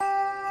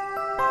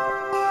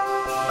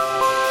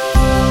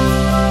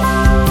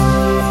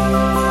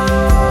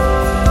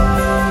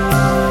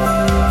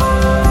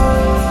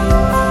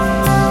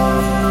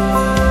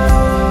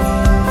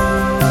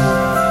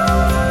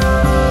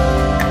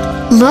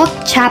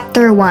Luke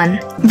chapter 1,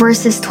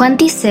 verses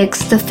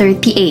 26 to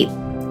 38.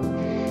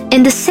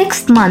 In the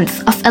 6th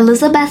month of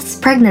Elizabeth's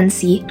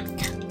pregnancy,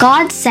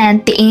 God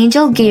sent the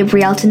angel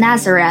Gabriel to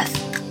Nazareth,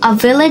 a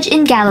village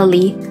in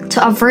Galilee,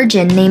 to a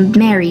virgin named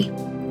Mary.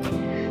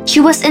 She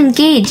was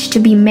engaged to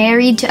be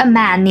married to a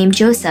man named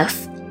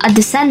Joseph, a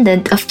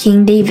descendant of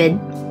King David.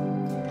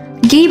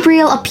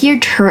 Gabriel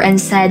appeared to her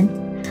and said,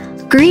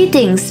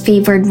 "Greetings,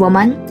 favored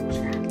woman.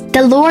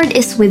 The Lord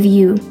is with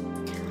you."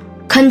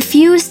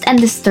 Confused and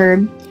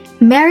disturbed,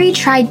 Mary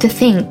tried to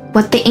think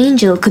what the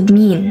angel could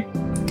mean.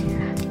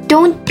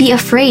 "Don't be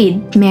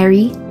afraid,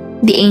 Mary,"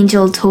 the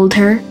angel told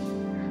her,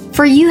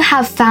 "for you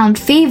have found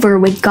favor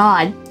with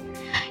God.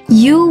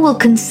 You will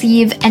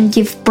conceive and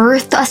give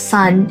birth to a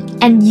son,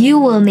 and you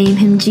will name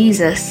him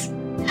Jesus.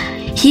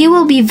 He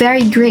will be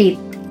very great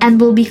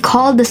and will be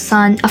called the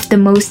Son of the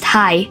Most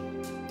High.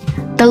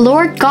 The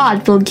Lord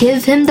God will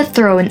give him the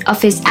throne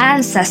of his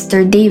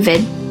ancestor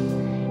David,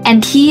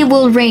 and he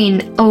will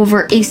reign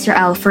over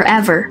Israel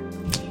forever.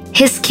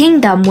 His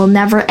kingdom will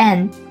never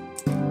end."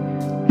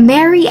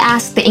 Mary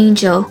asked the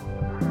angel,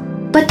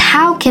 "But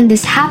how can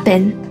this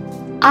happen?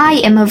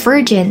 I am a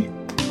virgin."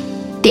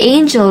 The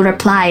angel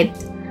replied,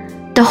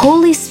 "The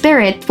Holy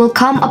Spirit will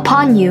come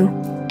upon you,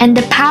 and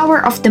the power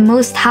of the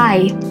Most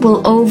High will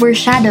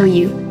overshadow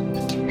you.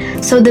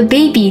 So the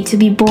baby to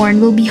be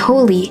born will be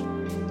holy,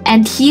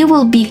 and he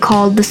will be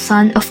called the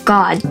Son of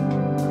God.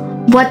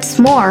 What's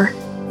more,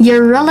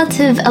 your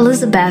relative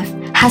Elizabeth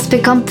has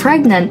become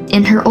pregnant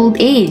in her old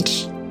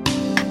age.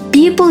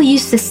 People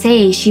used to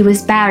say she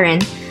was barren,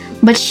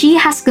 but she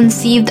has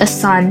conceived a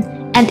son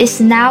and is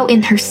now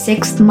in her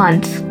 6th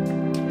month.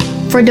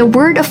 For the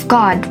word of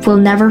God will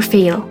never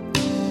fail."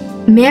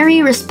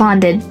 Mary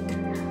responded,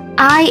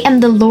 "I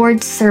am the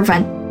Lord's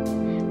servant.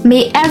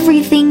 May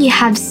everything you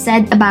have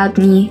said about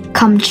me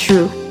come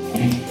true."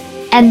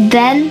 And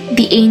then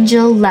the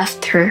angel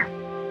left her.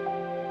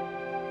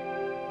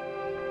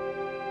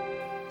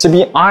 To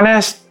be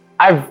honest,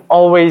 I've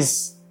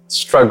always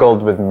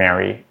struggled with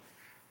Mary.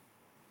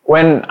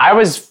 When I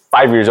was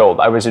 5 years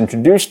old, I was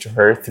introduced to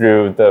her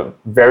through the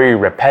very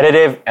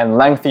repetitive and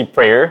lengthy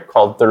prayer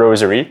called the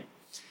Rosary.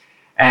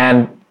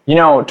 And,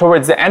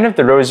 towards the end of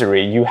the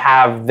Rosary, you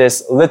have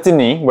this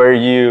litany where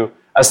you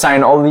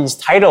assign all these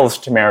titles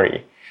to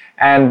Mary.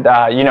 And,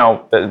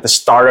 the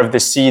star of the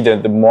sea,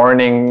 the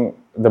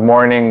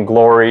morning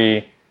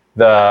glory,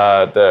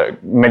 the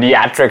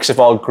mediatrix of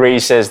all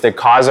graces, the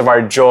cause of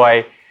our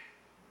joy.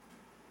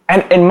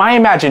 And in my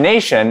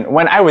imagination,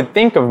 when I would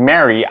think of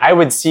Mary, I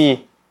would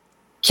see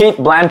Kate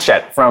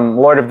Blanchett from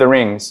Lord of the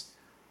Rings,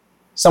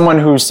 someone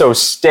who's so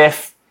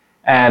stiff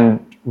and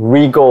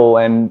regal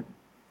and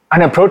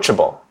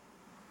unapproachable.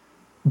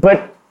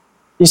 But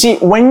you see,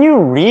 when you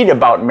read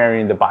about Mary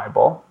in the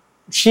Bible,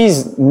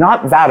 she's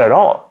not that at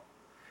all.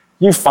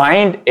 You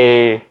find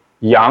a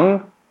young,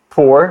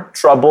 poor,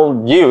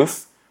 troubled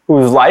youth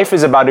whose life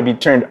is about to be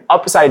turned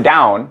upside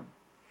down,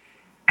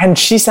 and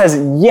she says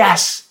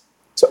yes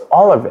to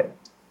all of it.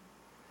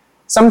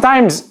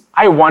 Sometimes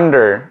I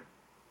wonder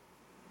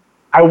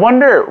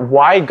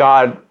why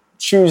God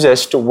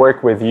chooses to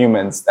work with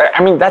humans.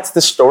 I mean, that's the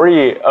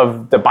story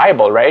of the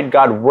Bible, right?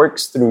 God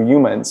works through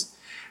humans.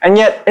 And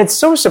yet it's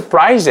so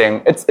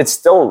surprising. It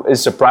still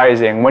is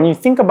surprising when you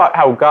think about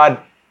how God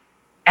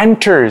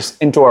enters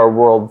into our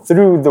world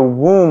through the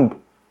womb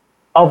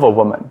of a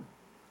woman.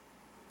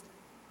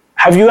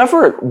 Have you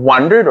ever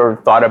wondered or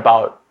thought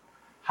about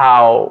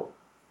how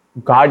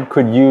God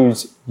could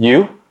use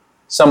you,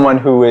 someone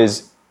who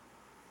is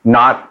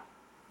not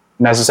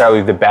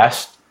necessarily the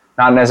best,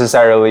 not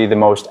necessarily the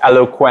most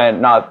eloquent,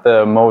 not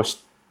the most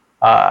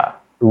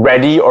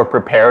ready or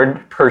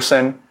prepared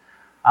person,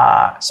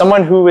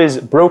 someone who is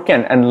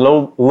broken and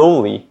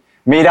lowly,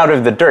 made out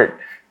of the dirt,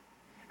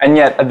 and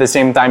yet at the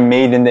same time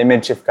made in the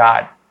image of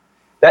God?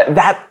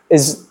 That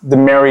is the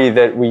Mary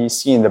that we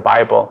see in the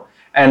Bible.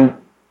 And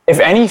if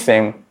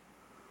anything,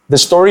 the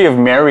story of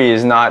Mary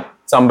is not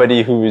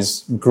somebody who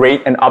is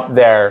great and up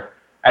there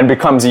and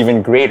becomes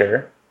even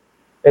greater.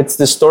 It's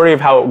the story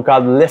of how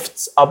God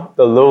lifts up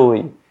the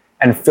lowly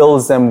and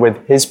fills them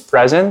with his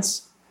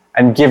presence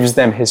and gives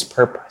them his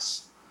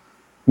purpose.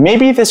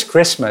 Maybe this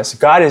Christmas,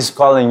 God is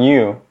calling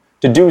you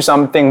to do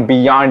something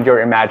beyond your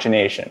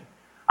imagination.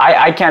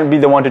 I can't be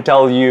the one to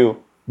tell you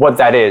what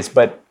that is,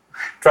 but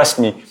trust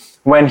me,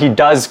 when he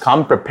does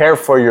come, prepare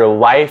for your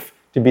life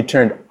to be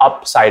turned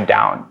upside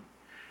down.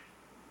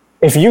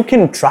 If you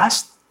can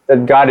trust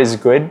that God is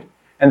good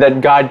and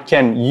that God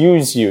can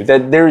use you,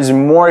 that there is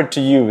more to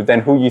you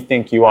than who you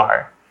think you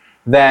are,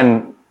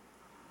 then,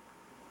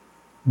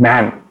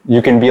 man,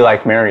 you can be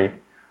like Mary.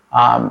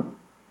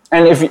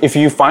 And if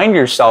you find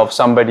yourself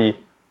somebody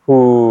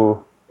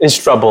who is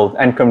troubled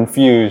and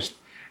confused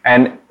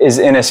and is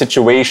in a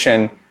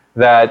situation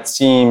that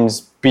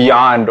seems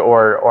beyond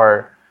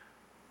or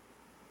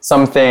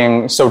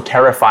something so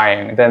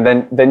terrifying,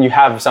 then you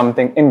have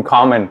something in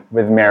common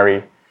with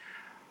Mary.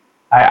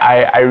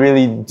 I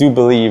really do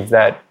believe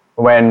that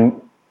when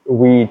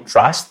we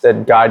trust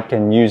that God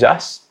can use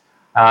us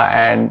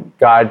and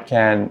God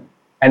can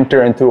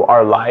enter into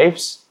our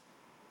lives,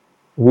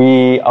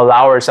 we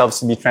allow ourselves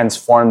to be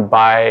transformed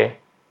by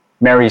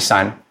Mary's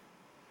Son,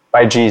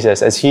 by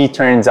Jesus, as he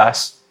turns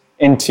us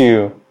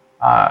into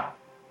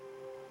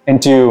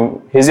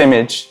his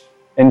image,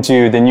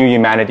 into the new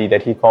humanity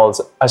that he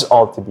calls us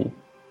all to be.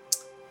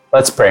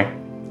 Let's pray.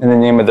 In the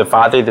name of the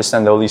Father, the Son,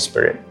 and the Holy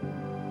Spirit.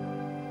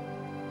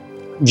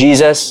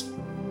 Jesus,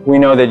 we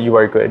know that you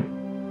are good.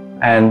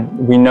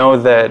 And we know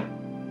that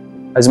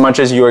as much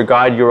as you are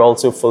God, you're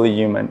also fully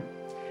human.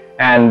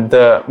 And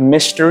the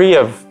mystery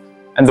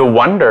and the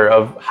wonder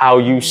of how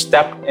you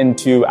stepped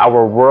into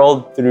our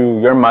world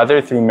through your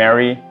mother, through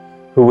Mary,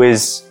 who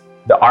is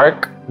the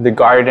ark, the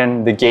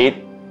garden, the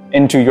gate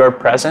into your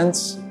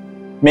presence,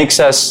 makes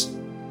us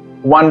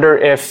wonder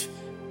if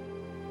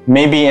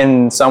maybe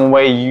in some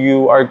way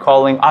you are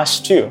calling us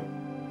too.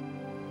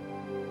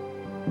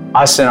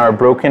 Us in our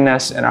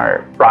brokenness, in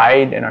our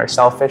pride, in our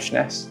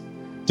selfishness,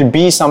 to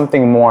be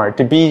something more,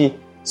 to be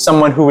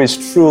someone who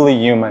is truly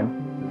human.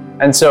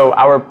 And so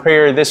our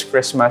prayer this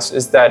Christmas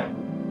is that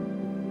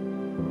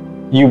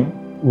you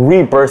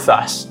rebirth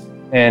us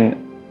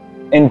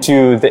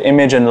into the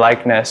image and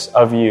likeness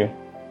of you,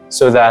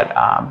 so that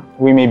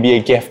we may be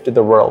a gift to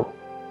the world.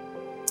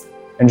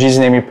 In Jesus'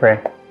 name we pray.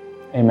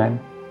 Amen.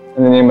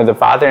 In the name of the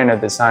Father, and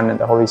of the Son, and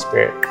the Holy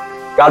Spirit.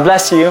 God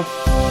bless you.